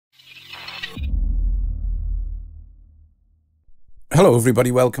Hello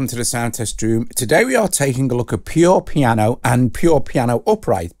everybody, welcome to the sound test room. Today we are taking a look at pure piano and pure piano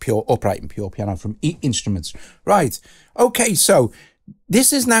upright, pure upright and pure piano from E Instruments. Right, okay, so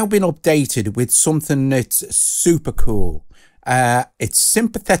this has now been updated with something that's super cool. It's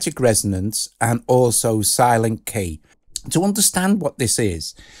sympathetic resonance and also silent key. To understand what this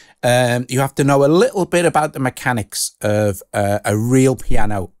is, you have to know a little bit about the mechanics of a real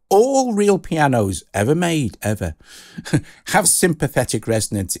piano. All real pianos ever made, ever, have sympathetic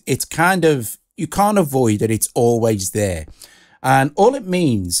resonance. It's kind of, you can't avoid it, it's always there. And all it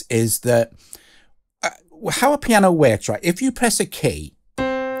means is that how a piano works, right? If you press a key,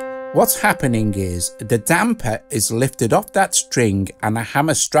 what's happening is the damper is lifted off that string and a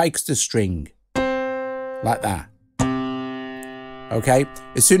hammer strikes the string like that. Okay,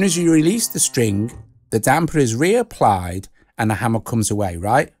 as soon as you release the string, the damper is reapplied and the hammer comes away,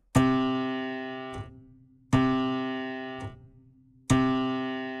 right?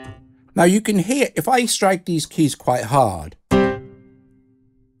 Now you can hear, if I strike these keys quite hard,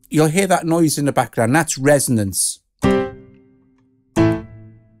 you'll hear that noise in the background. That's resonance. But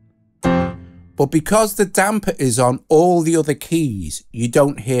because the damper is on all the other keys, you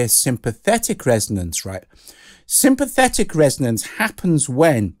don't hear sympathetic resonance, right? Sympathetic resonance happens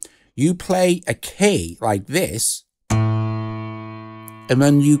when you play a key like this, and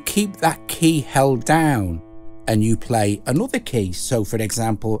then you keep that key held down and you play another key. So for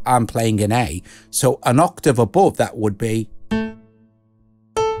example, I'm playing an A, so an octave above that would be, and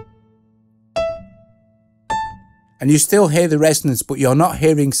you still hear the resonance, but you're not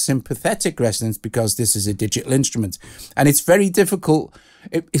hearing sympathetic resonance because this is a digital instrument. And it's very difficult,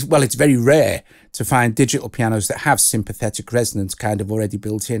 it's very rare to find digital pianos that have sympathetic resonance kind of already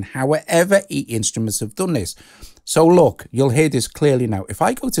built in. However, E Instruments have done this. So look, you'll hear this clearly now. If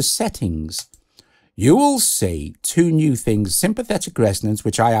I go to settings, you will see two new things: sympathetic resonance,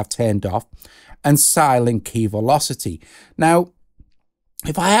 which I have turned off, and silent key velocity. Now,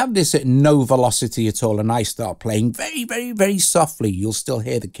 if I have this at no velocity at all and I start playing very, very, very softly, you'll still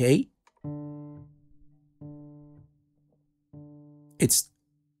hear the key.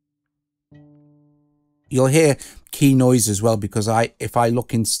 You'll hear key noise as well, because if I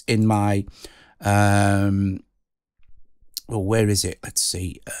look in my well, where is it? Let's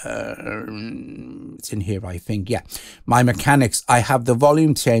see. It's in here, I think. Yeah. My mechanics, I have the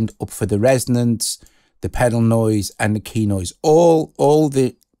volume turned up for the resonance, the pedal noise, and the key noise. All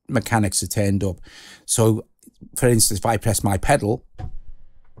the mechanics are turned up. So, for instance, if I press my pedal,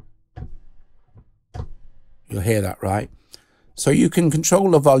 you'll hear that, right? So you can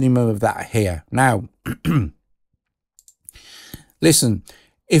control the volume of that here. Now, listen,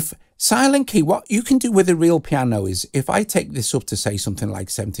 if silent key, what you can do with a real piano is, if I take this up to say something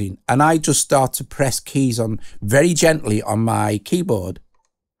like 17 and I just start to press keys on very gently on my keyboard,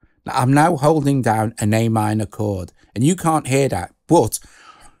 I'm now holding down an A minor chord and you can't hear that. But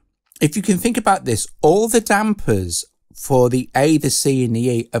if you can think about this, all the dampers for the A, the C and the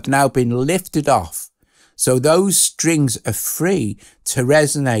E have now been lifted off. So those strings are free to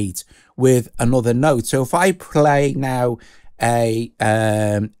resonate with another note. So if I play now A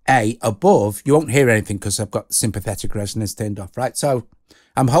above, you won't hear anything because I've got sympathetic resonance turned off, right? So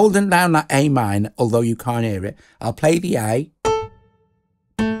I'm holding down that A minor, although you can't hear it. I'll play the A.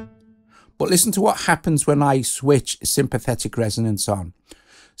 But listen to what happens when I switch sympathetic resonance on.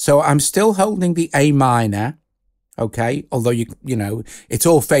 So I'm still holding the A minor, okay? Although, you know, it's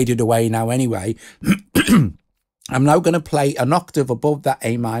all faded away now anyway. I'm now going to play an octave above that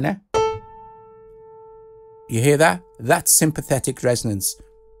A minor. You hear that? That's sympathetic resonance.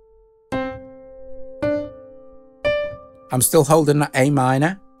 I'm still holding that A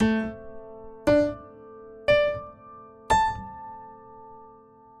minor.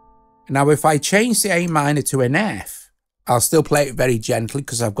 Now, if I change the A minor to an F, I'll still play it very gently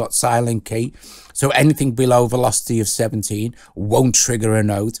because I've got silent key. So anything below velocity of 17 won't trigger a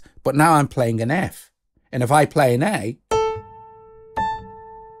note. But now I'm playing an F. And if I play an A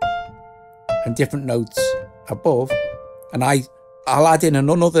and different notes above, and I'll add in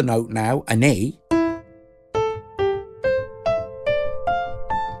another note now, an E,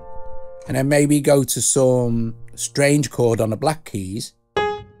 and then maybe go to some strange chord on the black keys.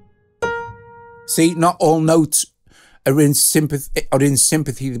 See, not all notes are in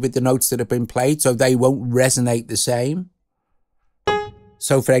sympathy with the notes that have been played, so they won't resonate the same.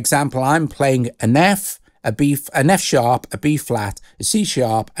 So for example, I'm playing an F, an F sharp, a B flat, a C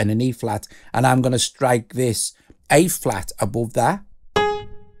sharp, and an E flat, and I'm going to strike this A flat above that.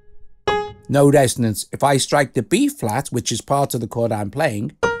 No resonance. If I strike the B flat, which is part of the chord I'm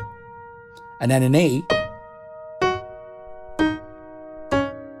playing, and then an E,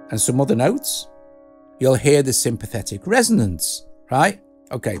 and some other notes, you'll hear the sympathetic resonance, right?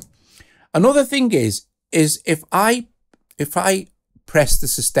 Okay. Another thing is if I press the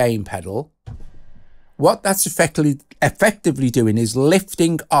sustain pedal, what that's effectively doing is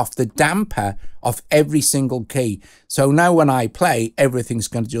lifting off the damper of every single key. So now when I play, everything's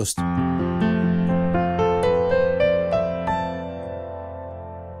going to just...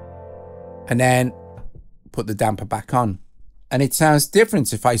 and then put the damper back on. And it sounds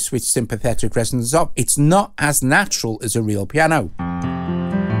different if I switch sympathetic resonance off. It's not as natural as a real piano.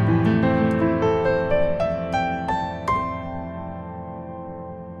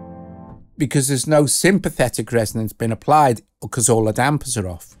 Because there's no sympathetic resonance being applied because all the dampers are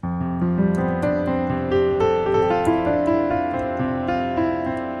off.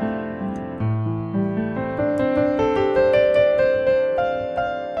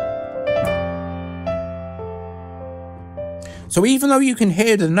 So even though you can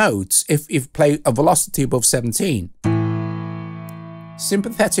hear the notes, if you play a velocity above 17,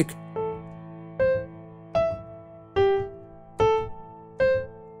 sympathetic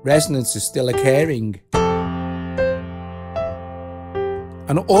resonance is still occurring.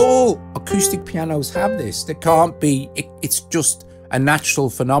 And all acoustic pianos have this. There can't be, it's just a natural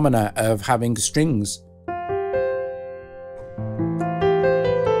phenomena of having strings.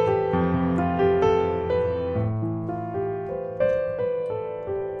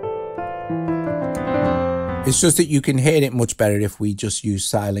 It's just that you can hear it much better if we just use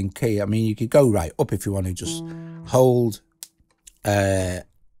silent key. I mean, you could go right up if you want to just hold,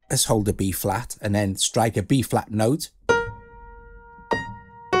 let's hold a B flat and then strike a B flat note.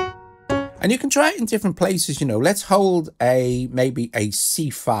 And you can try it in different places, you know. Let's hold maybe a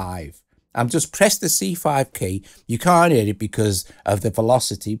C5. I'm just press the C5 key. You can't hear it because of the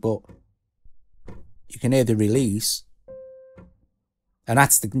velocity, but you can hear the release. And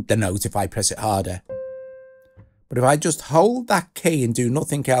that's the note if I press it harder. But if I just hold that key and do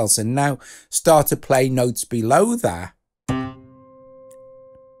nothing else and now start to play notes below that,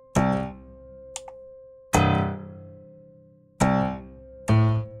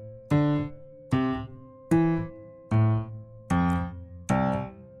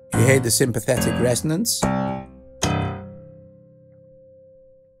 you hear the sympathetic resonance.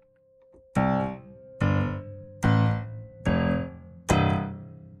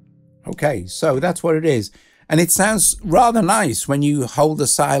 Okay, so that's what it is. And it sounds rather nice when you hold a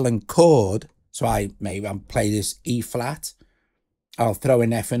silent chord. So I'll play this E flat. I'll throw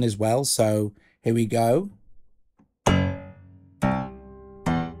an F in as well. So here we go.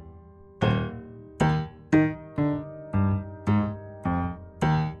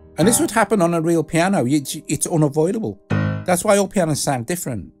 And this would happen on a real piano. It's unavoidable. That's why all pianos sound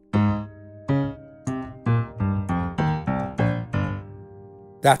different.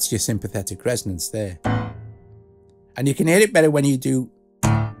 That's your sympathetic resonance there. And you can hear it better when you do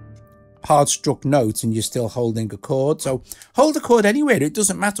hard struck notes and you're still holding a chord. So hold a chord anywhere, it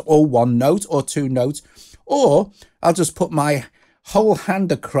doesn't matter, or one note or two notes. Or I'll just put my whole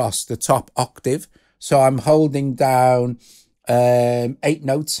hand across the top octave. So I'm holding down 8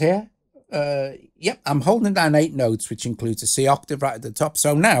 notes here. Yep, I'm holding down 8 notes, which includes a C octave right at the top.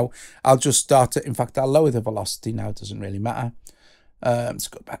 So now I'll just start to, in fact, I'll lower the velocity now, it doesn't really matter. Let's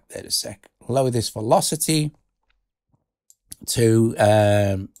go back there a sec. Lower this velocity to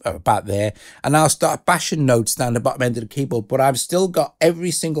about there, and I'll start bashing notes down the bottom end of the keyboard, but I've still got every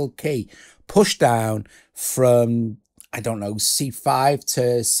single key pushed down from, I don't know, C5 to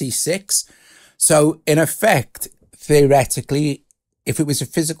C6. So in effect, theoretically, if it was a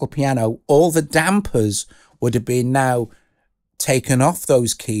physical piano, all the dampers would have been now taken off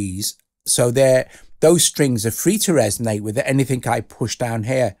those keys, so those strings are free to resonate with anything I push down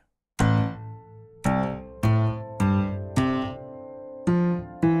here.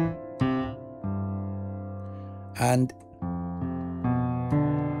 And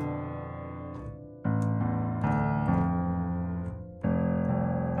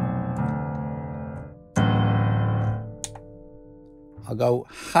I'll go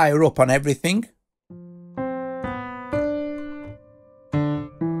higher up on everything.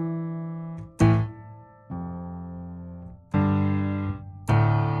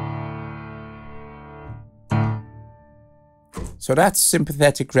 So that's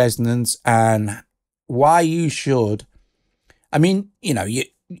sympathetic resonance, and why you should, I mean, you know, you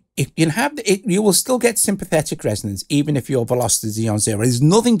will still get sympathetic resonance even if your velocity is on 0. There's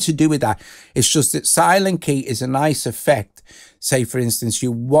nothing to do with that. It's just that silent key is a nice effect. Say, for instance,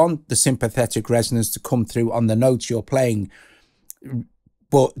 you want the sympathetic resonance to come through on the notes you're playing,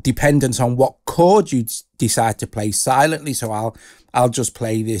 but dependent on what chord chord you decide to play silently. So I'll just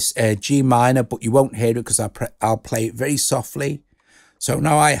play this G minor, but you won't hear it because I'll play it very softly. So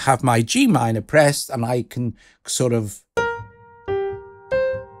now I have my G minor pressed, and I can sort of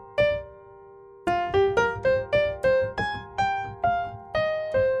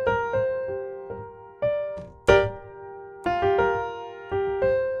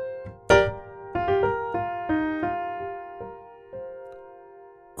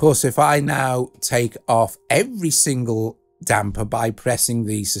Of course, if I now take off every single damper by pressing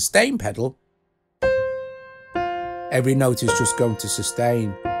the sustain pedal, every note is just going to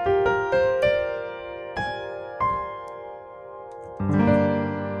sustain.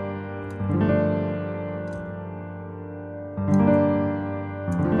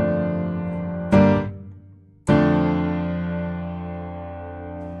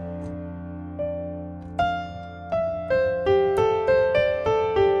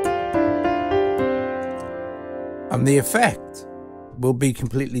 And the effect will be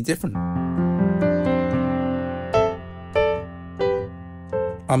completely different.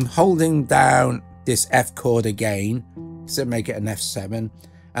 I'm holding down this F chord again, so make it an F7,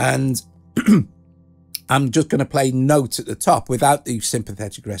 and I'm just going to play notes at the top without the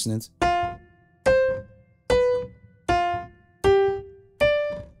sympathetic resonance.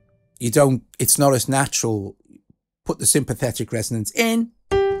 It's not as natural. Put the sympathetic resonance in.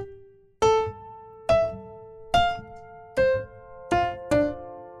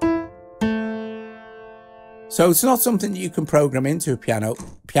 So it's not something that you can program into a piano.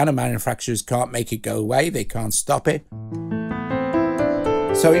 Piano manufacturers can't make it go away. They can't stop it.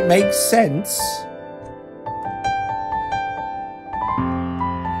 So it makes sense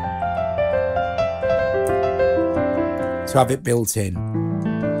to have it built in.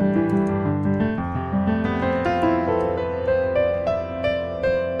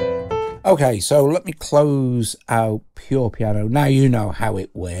 Okay, so let me close out Pure Piano. Now you know how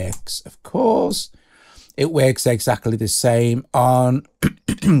it works, of course. It works exactly the same on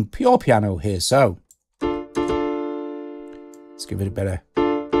Pure Piano here. So let's give it a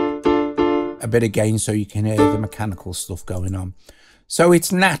bit of gain so you can hear the mechanical stuff going on. So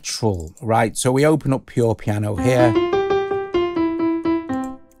it's natural, right? So we open up Pure Piano here,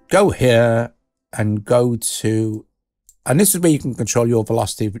 go here and go to, and this is where you can control your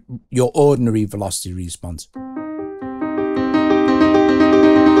velocity, your ordinary velocity response.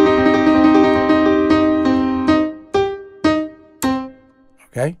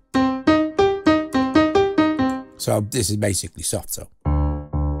 Okay, so this is basically soft. So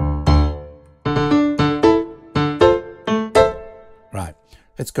right,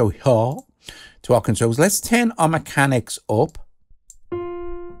 let's go here to our controls. Let's turn our mechanics up.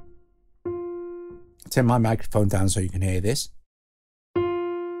 Turn my microphone down so you can hear this.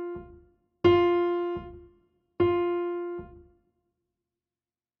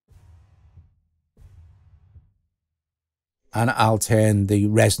 And I'll turn the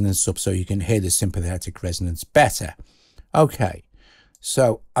resonance up so you can hear the sympathetic resonance better. Okay,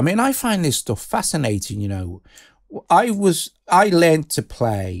 so I mean, I find this stuff fascinating. You know, I learned to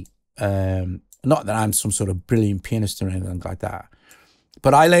play, not that I'm some sort of brilliant pianist or anything like that,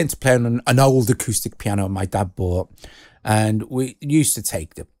 but I learned to play on an old acoustic piano my dad bought, and we used to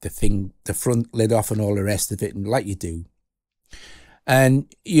take the front lid off and all the rest of it, and like you do,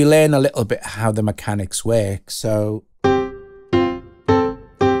 and you learn a little bit how the mechanics work. So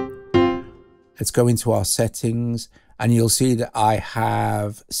let's go into our settings, and you'll see that I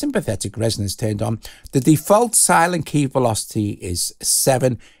have sympathetic resonance turned on. The default silent key velocity is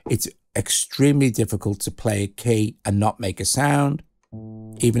 7. It's extremely difficult to play a key and not make a sound.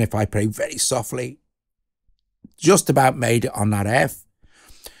 Even if I play very softly, just about made it on that F.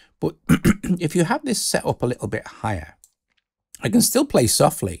 But if you have this set up a little bit higher, I can still play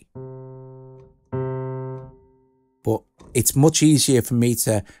softly. But it's much easier for me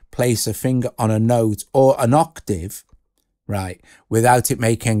to place a finger on a note or an octave, right, without it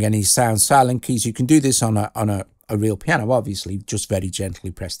making any sound. Silent keys, you can do this on a real piano, obviously, just very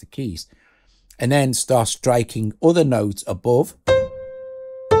gently press the keys. And then start striking other notes above.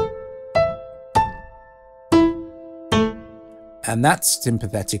 And that's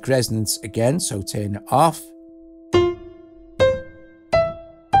sympathetic resonance again, so turn it off.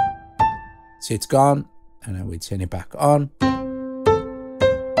 See, it's gone. And then we turn it back on.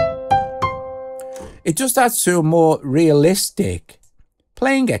 It just adds to a more realistic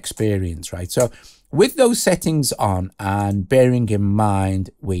playing experience, right? So with those settings on, and bearing in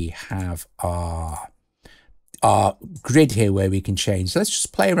mind we have our grid here where we can change. So let's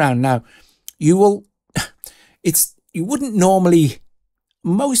just play around now. You wouldn't normally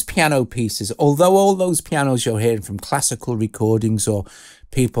most piano pieces, although all those pianos you're hearing from classical recordings or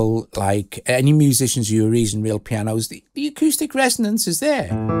people like any musicians who are using real pianos, the acoustic resonance is there.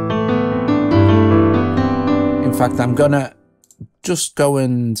 In fact, I'm gonna just go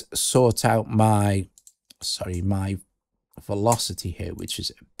and sort out my velocity here, which is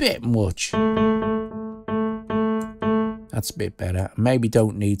a bit much. That's a bit better. Maybe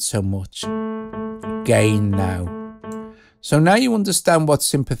don't need so much gain now. So now you understand what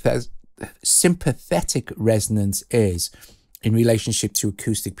sympathetic resonance is in relationship to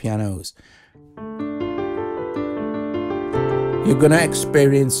acoustic pianos. You're going to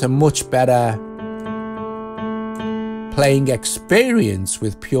experience a much better playing experience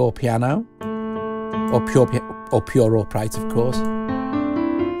with pure piano, or pure upright, of course.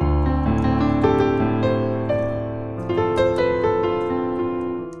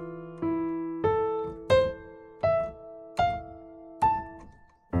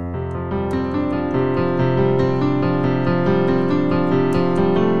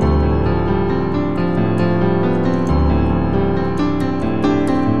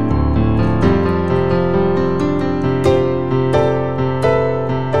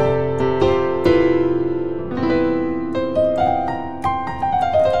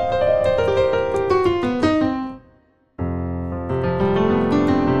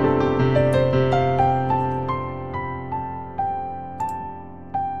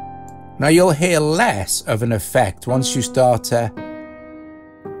 Now you'll hear less of an effect once you start to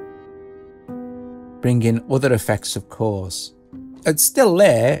bring in other effects, of course. It's still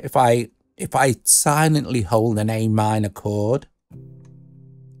there if I silently hold an A minor chord,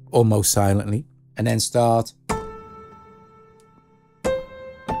 almost silently, and then start.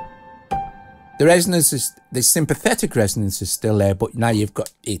 The resonance is, the sympathetic resonance is still there, but now you've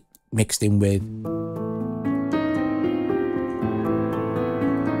got it mixed in with.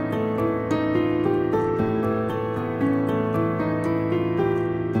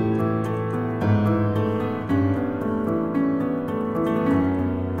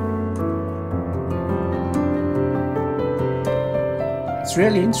 It's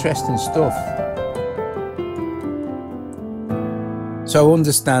really interesting stuff. So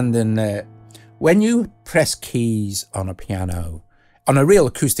understanding when you press keys on a piano, on a real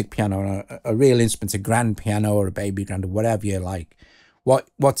acoustic piano, on a real instrument, a grand piano or a baby grand or whatever you like,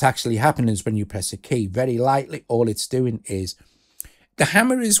 what's actually happening is when you press a key, very lightly, all it's doing is the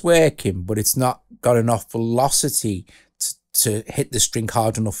hammer is working, but it's not got enough velocity to hit the string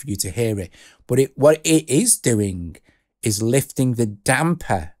hard enough for you to hear it. But what it is doing is lifting the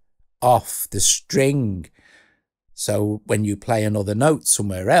damper off the string. So when you play another note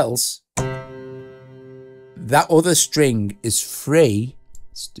somewhere else, that other string is free.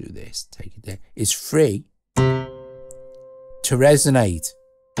 Let's do this, take it there. Is free to resonate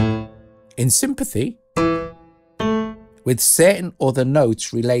in sympathy with certain other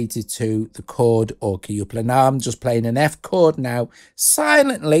notes related to the chord or key you play. Now I'm just playing an F chord now,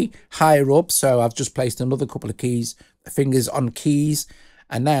 silently higher up. So I've just placed another couple of keys, fingers on keys,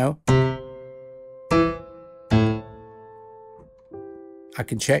 and now I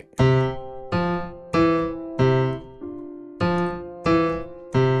can check.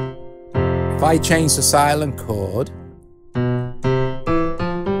 If I change the silent chord,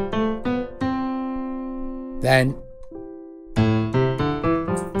 then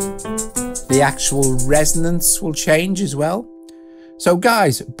the actual resonance will change as well. So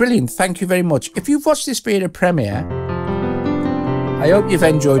guys, brilliant, thank you very much. If you've watched this video premiere, I hope you've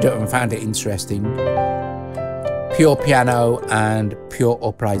enjoyed it and found it interesting. Pure piano and pure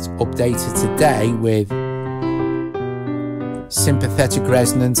upright updated today with sympathetic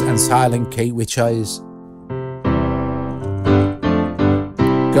resonance and silent key, which is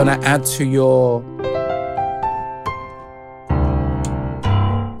gonna add to your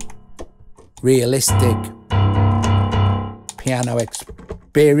realistic piano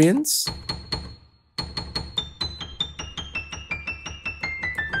experience.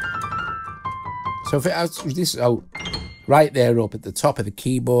 So if it has this, oh, right there up at the top of the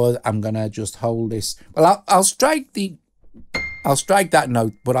keyboard, I'm gonna just hold this. Well, I'll strike that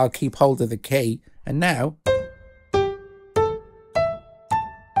note, but I'll keep hold of the key. And now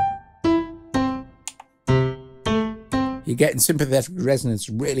you're getting sympathetic resonance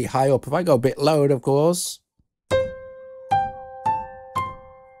really high up. If I go a bit lower, of course,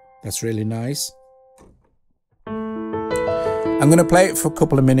 that's really nice. I'm going to play it for a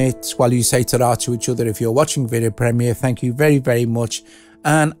couple of minutes while you say ta-ra to each other. If you're watching video premiere, thank you very, very much.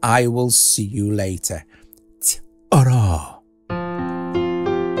 And I will see you later. Ta-ra.